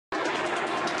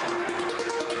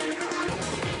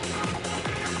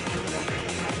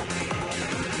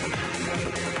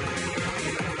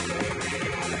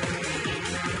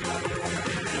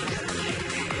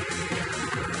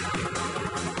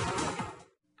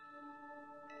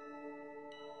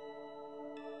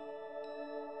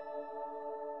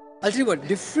I'll tell you what,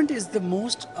 different is the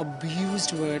most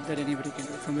abused word that anybody can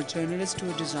do. From a journalist to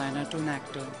a designer to an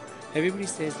actor, everybody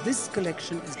says this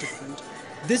collection is different,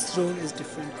 this role is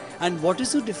different. And what is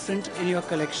so different in your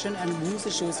collection and who's the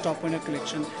showstopper in your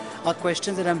collection are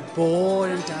questions that I'm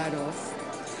bored and tired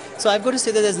of. So I've got to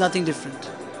say that there's nothing different.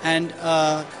 And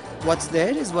what's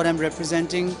there is what I'm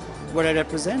representing, what I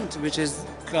represent, which is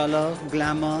color,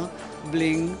 glamour,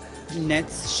 bling,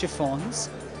 nets,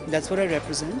 chiffons. That's what I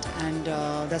represent, and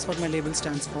that's what my label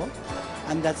stands for,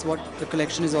 and that's what the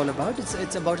collection is all about.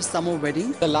 It's about a summer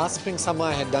wedding. The last spring summer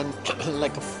I had done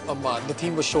like the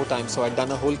theme was showtime, so I'd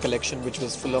done a whole collection which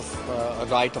was full of a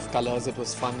riot of colors. It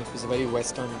was fun. It was a very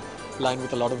western line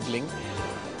with a lot of bling.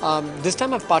 This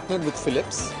time I've partnered with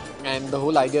Philips, and the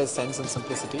whole idea is sense and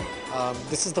simplicity.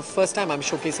 This is the first time I'm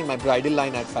showcasing my bridal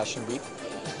line at Fashion Week.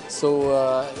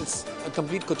 So it's a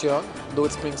complete couture, though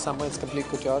it's spring summer, it's complete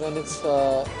couture, and it's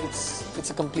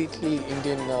a completely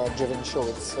Indian-driven show.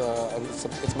 It's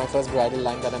my first bridal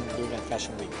line that I'm doing at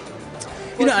Fashion Week.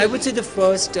 You know, I would say the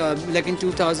first, like in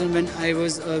 2000 when I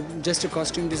was just a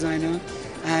costume designer,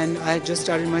 and I had just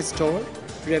started my store,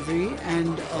 Reverie,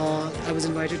 and I was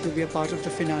invited to be a part of the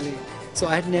finale. So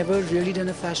I had never really done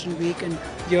a fashion week, and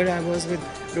here I was with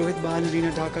Rohit Bal and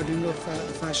Reena Dhaka doing a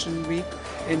fashion week.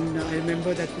 I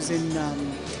remember that was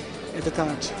at the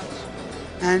Taj.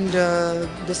 And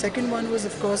the second one was,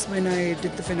 of course, when I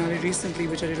did the finale recently,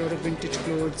 which I did a lot of vintage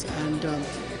clothes, and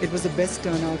it was the best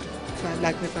turnout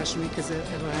Lakme Fashion Week has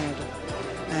ever had.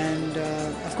 And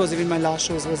of course, even my last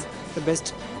shows was the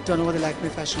best turnover the Lakme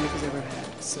Fashion Week has ever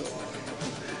had. So,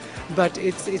 but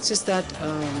it's just that.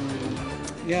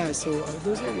 Yeah, so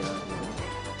those are, yeah.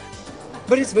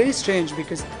 But it's very strange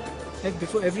because like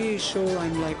before every show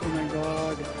I'm like, oh my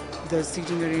god, the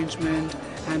seating arrangement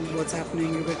and what's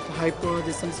happening, you get hyper,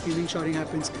 there's some screaming, shouting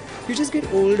happens. You just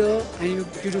get older and you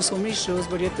do so many shows,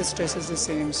 but yet the stress is the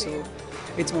same, so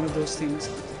it's one of those things.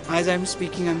 As I'm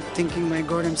speaking, I'm thinking, my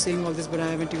god, I'm saying all this, but I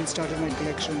haven't even started my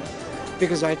collection.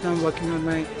 Because right now I'm working on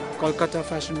my Kolkata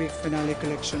Fashion Week finale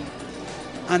collection.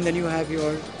 And then you have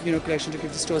your collection to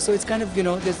give the store. So it's kind of,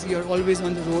 you're always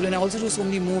on the roll. And I also do so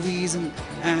many movies and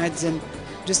ads, and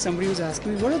just somebody was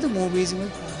asking me, what are the movies,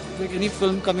 like any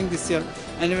film coming this year?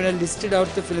 And when I listed out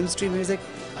the film stream, he was like,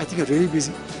 I think you're really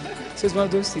busy. So it's one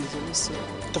of those things. So.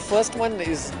 The first one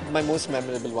is my most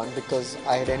memorable one because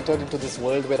I had entered into this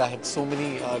world where I had so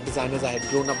many designers I had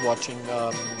grown up watching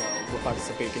were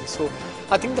participating. So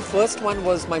I think the first one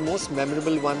was my most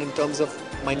memorable one in terms of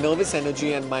my nervous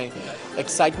energy, and my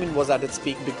excitement was at its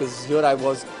peak because here I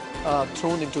was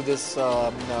thrown into this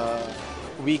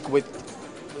week with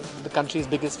the country's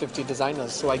biggest 50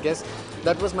 designers. So I guess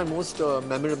that was my most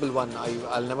memorable one.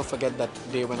 I'll never forget that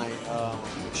day when I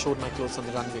showed my clothes on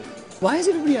the runway. Why is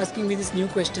everybody asking me this new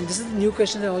question? This is the new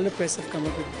question that all the press have come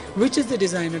up with. Which is the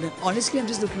designer? And honestly, I'm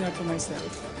just looking out for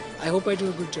myself. I hope I do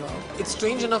a good job. It's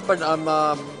strange enough, but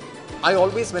I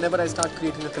always, whenever I start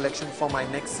creating a collection for my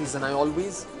next season, I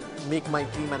always make my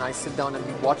team and I sit down and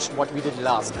we watch what we did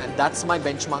last, and that's my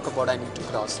benchmark of what I need to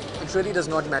cross. It really does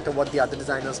not matter what the other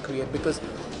designers create because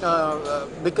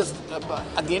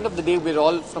at the end of the day we're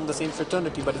all from the same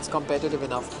fraternity, but it's competitive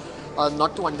enough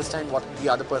not to understand what the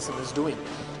other person is doing.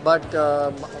 But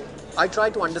I try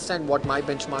to understand what my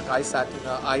benchmark I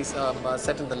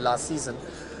set in the last season,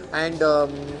 and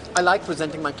I like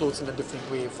presenting my clothes in a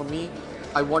different way. For me,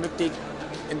 I want to take,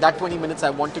 in that 20 minutes, I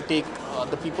want to take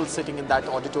the people sitting in that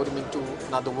auditorium into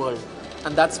another world.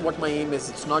 And that's what my aim is.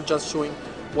 It's not just showing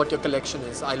what your collection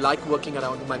is. I like working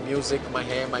around my music, my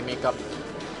hair, my makeup.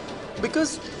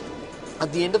 Because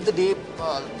at the end of the day,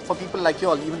 for people like you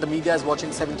all, even the media is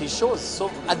watching 70 shows.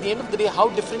 So at the end of the day, how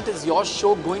different is your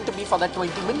show going to be for that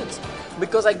 20 minutes?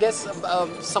 Because I guess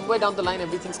somewhere down the line,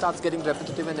 everything starts getting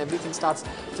repetitive and everything starts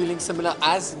feeling similar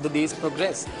as the days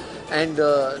progress. And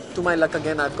to my luck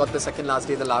again, I've got the second last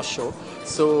day, the last show.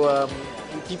 So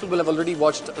people will have already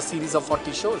watched a series of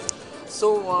 40 shows.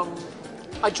 So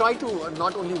I try to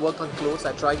not only work on clothes,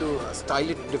 I try to style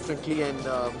it differently and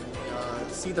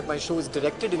see that my show is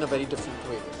directed in a very different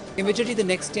way. Immediately the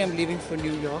next day I'm leaving for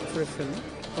New York for a film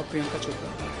for Priyanka Chopra.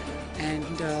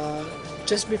 And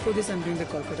just before this I'm doing the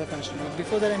Kolkata Fashion Week.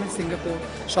 Before that I'm in Singapore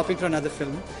shopping for another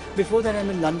film. Before that I'm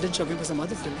in London shopping for some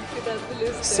other film. That's the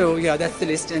list. So yeah, that's the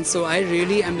list. And so I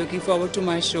really am looking forward to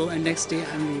my show, and next day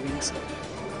I'm leaving. So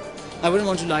I wouldn't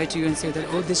want to lie to you and say that,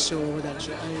 oh, this show or that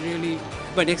show.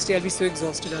 But next day I'll be so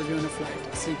exhausted, I'll be on a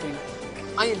flight, sleeping.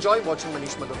 I enjoy watching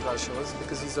Manish Malhotra's shows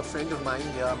because he's a friend of mine.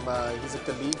 He's a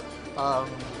colleague.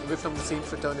 We're from the same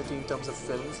fraternity in terms of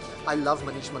films. I love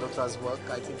Manish Malhotra's work.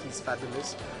 I think he's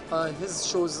fabulous. His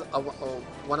shows are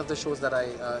one of the shows that I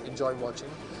enjoy watching.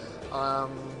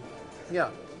 Yeah,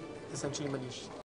 essentially Manish.